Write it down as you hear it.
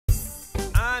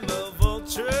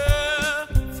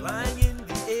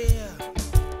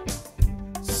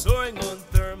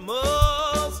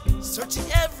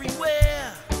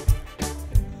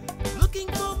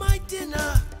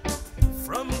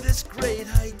great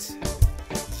height.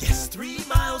 Yes, 3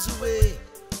 miles away,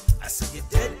 I see a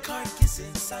dead carcass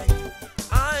in sight.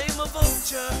 I'm a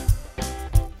vulture,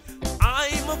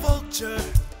 I'm a vulture,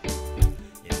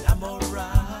 and I'm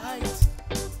alright.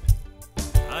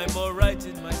 I'm alright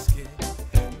in my skin.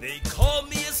 They call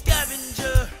me a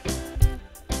scavenger.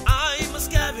 I'm a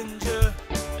scavenger.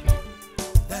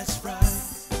 That's right.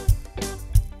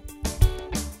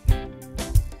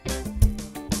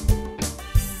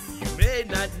 You may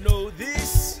not know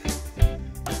this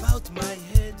about my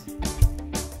head.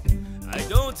 I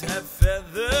don't have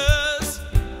feathers,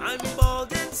 I'm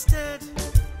bald instead.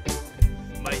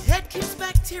 My head keeps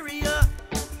bacteria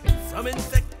from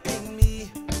infecting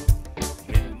me.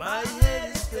 When my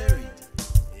head is buried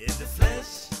in the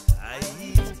flesh I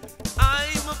eat.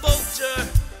 I'm a vulture,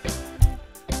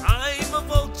 I'm a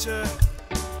vulture,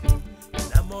 and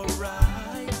I'm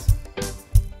alright.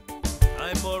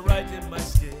 I'm alright in my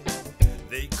skin.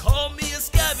 They call me a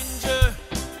scavenger.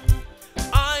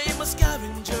 I'm a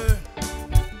scavenger.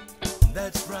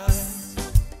 That's right.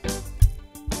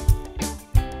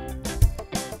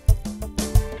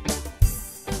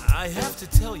 I have to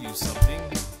tell you something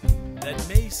that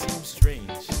may seem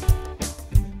strange,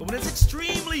 but when it's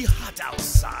extremely hot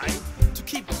outside, to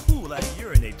keep cool, I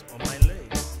urinate on my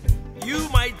legs. You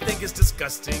might think it's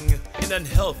disgusting and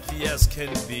unhealthy as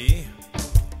can be,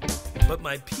 but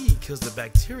my pee kills the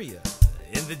bacteria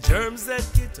and the germs that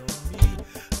get on me.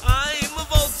 I'm a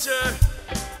vulture,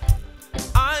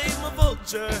 I'm a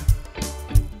vulture,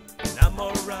 and I'm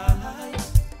alright.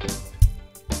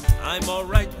 I'm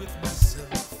alright with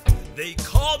myself. They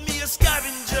call me a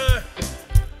scavenger.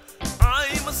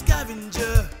 I'm a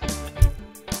scavenger.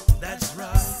 That's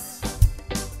right.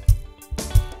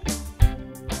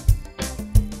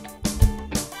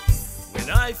 When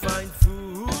I find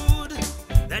food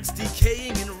that's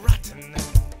decaying and rotten,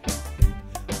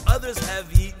 others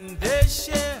have eaten their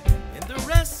share and the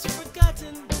rest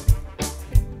forgotten,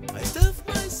 I stuff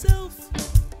myself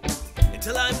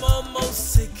until I'm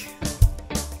almost sick.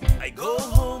 I go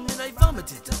home and I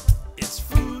vomit it. It's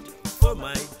food for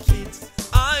my kids.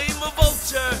 I'm a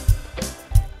vulture,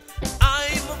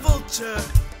 I'm a vulture,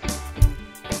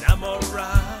 and I'm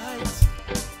alright.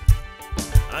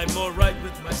 I'm alright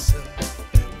with myself.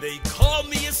 They call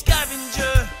me a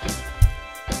scavenger.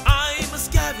 I'm a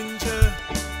scavenger.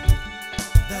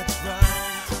 That's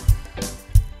right.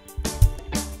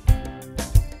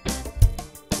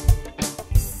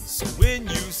 So when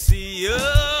you see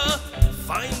a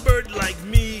fine bird like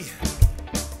me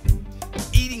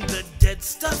eating the dead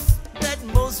stuff that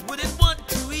most wouldn't want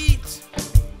to eat,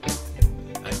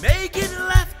 I may get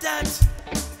laughed at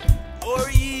or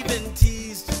even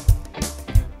teased.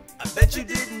 I bet you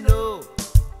didn't know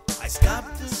I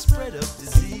stopped the spread of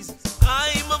disease.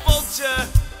 I'm a vulture,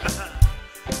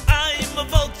 I'm a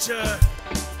vulture,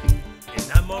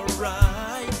 and I'm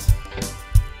alright.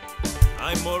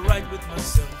 I'm alright with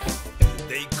myself.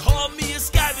 They call me a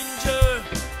scavenger.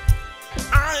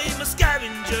 I'm a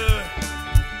scavenger.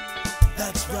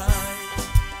 That's right.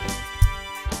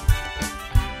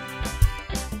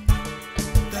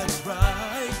 That's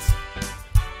right.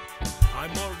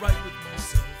 I'm alright with myself.